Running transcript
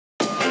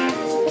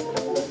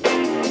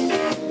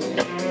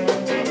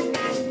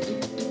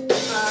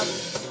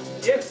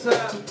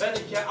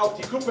ja auch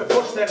die Gruppe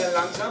vorstellen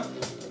langsam.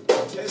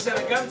 Es ist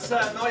eine ganz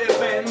neue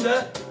Band,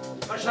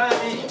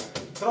 wahrscheinlich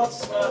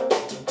trotz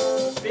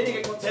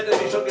weniger Konzerte,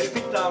 die schon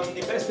gespielt haben,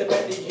 die beste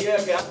Band, die ich hier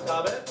gehabt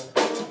habe.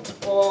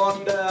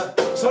 Und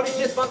soll ich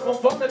jetzt mal von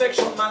vorne weg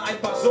schon mal ein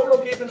paar Solo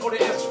geben oder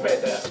erst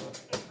später?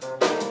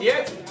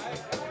 Jetzt?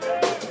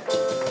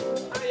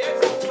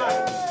 Jetzt?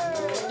 Nein.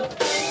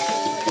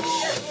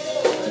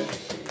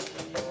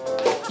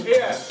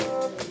 Hier,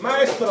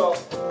 Maestro.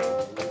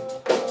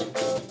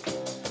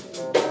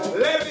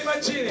 Lele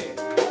Mancini.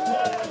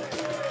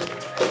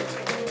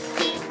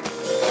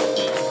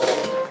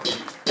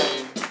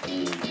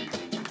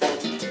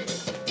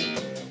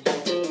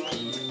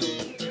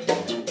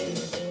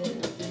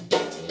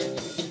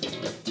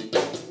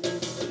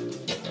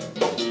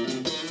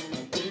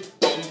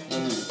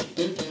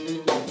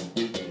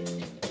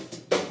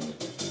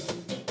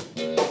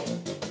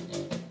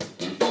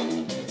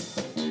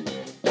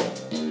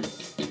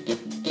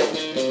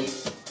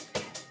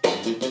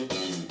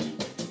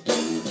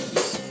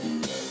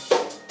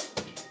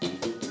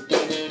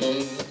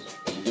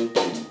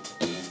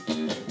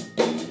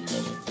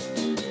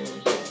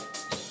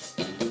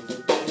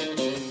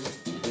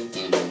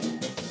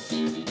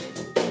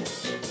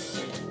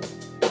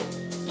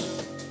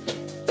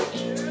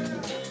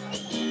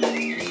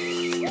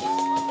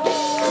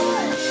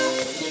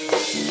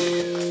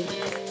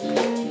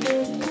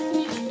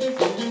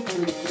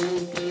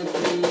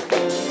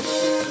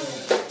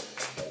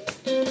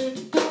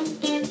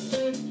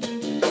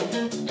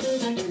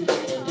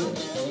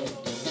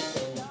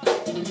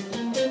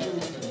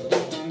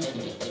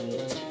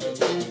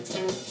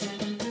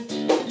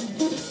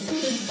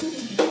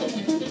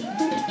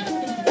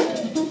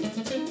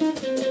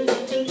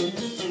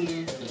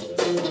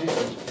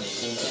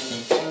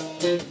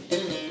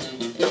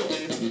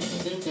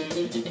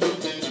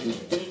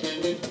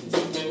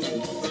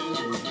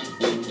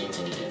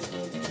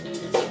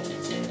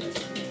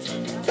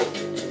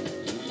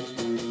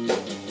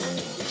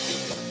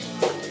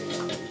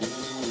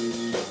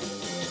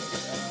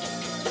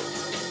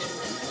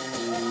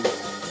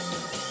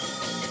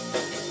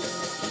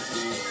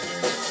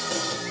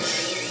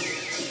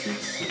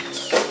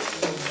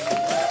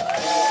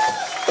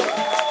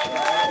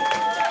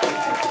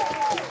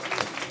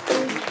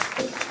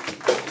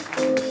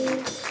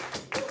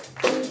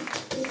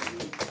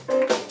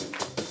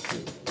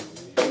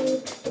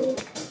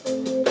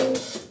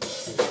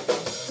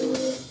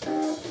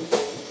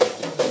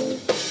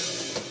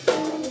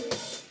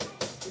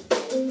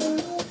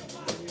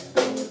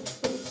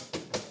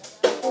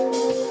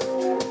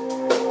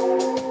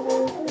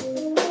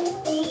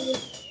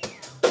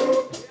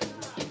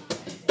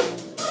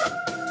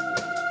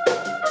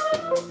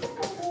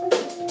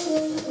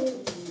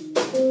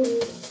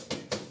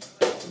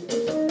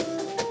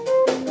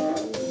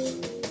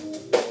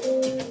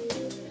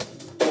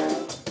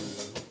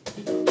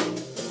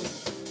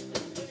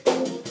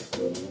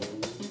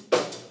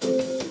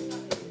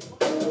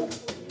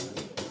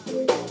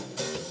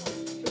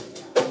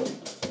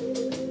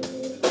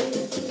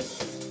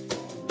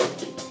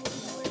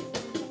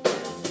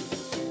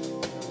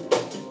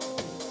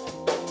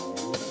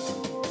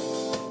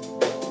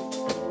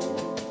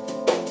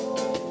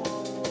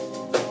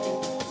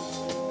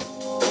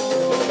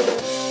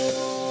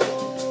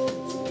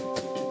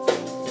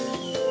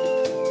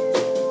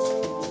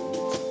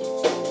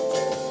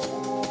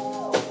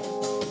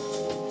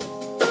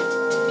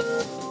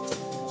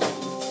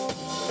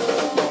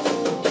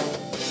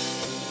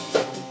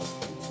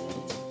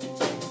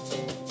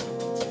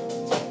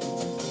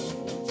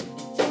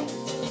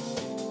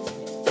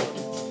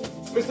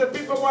 Mr.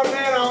 Pippo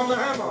Guarnera on the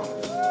hammond.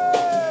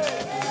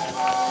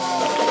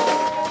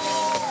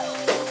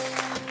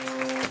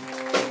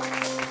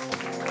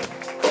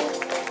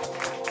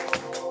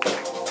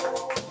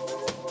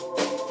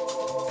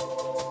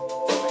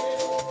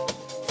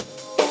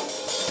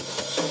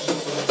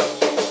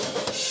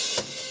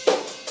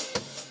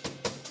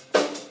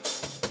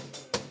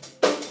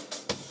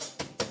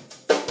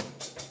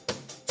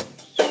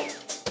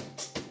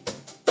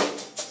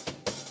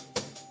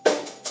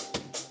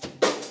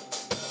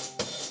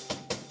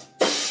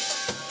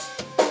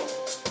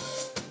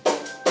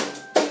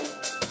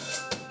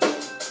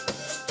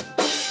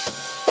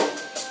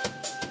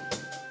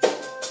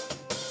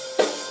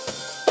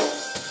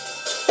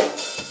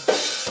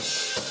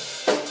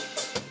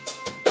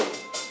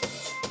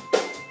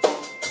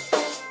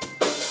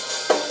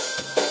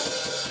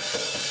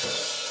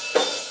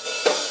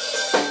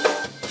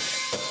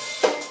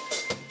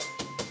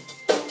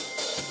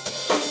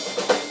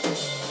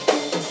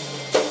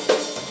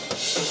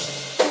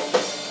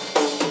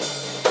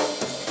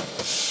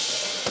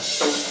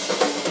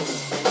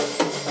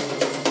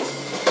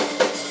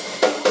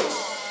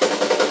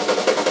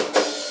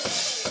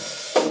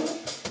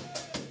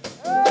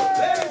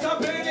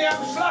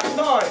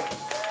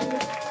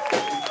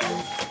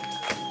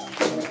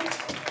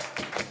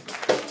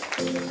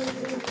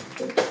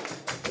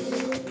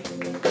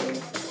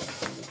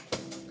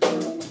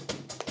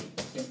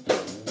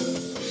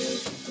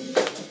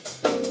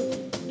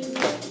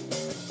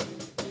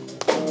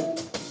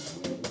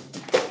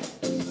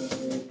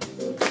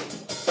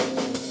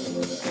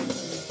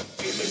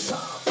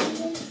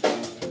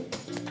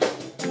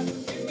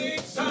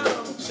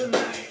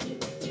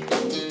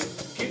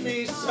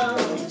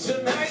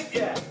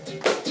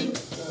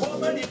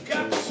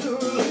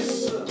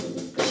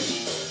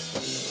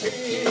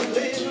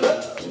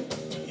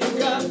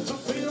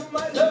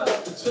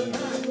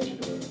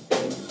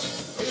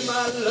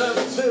 my love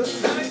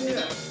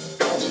tonight.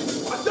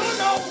 I don't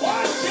know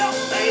what you're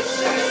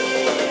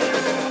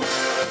thinking,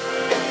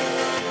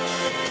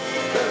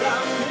 but I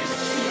miss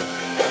you.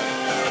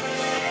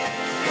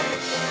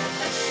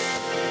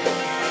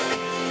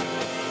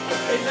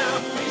 And I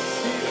miss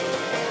you.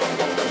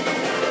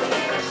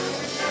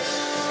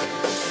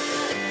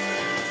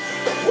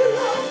 Well,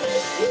 I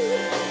miss you.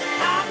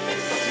 I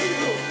miss you.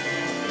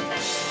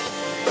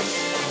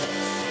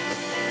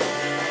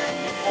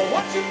 Oh,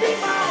 won't you be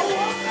my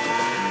woman?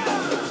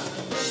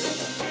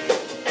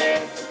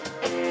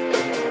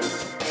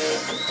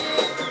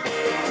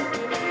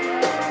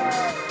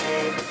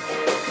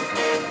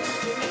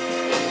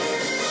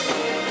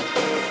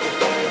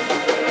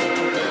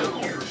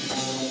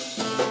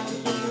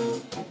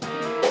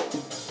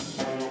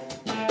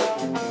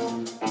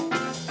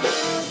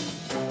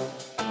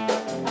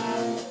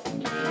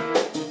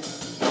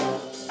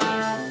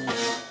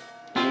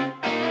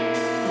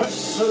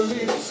 Put your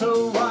lips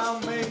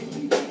around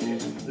me,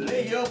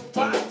 lay your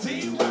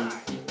body right.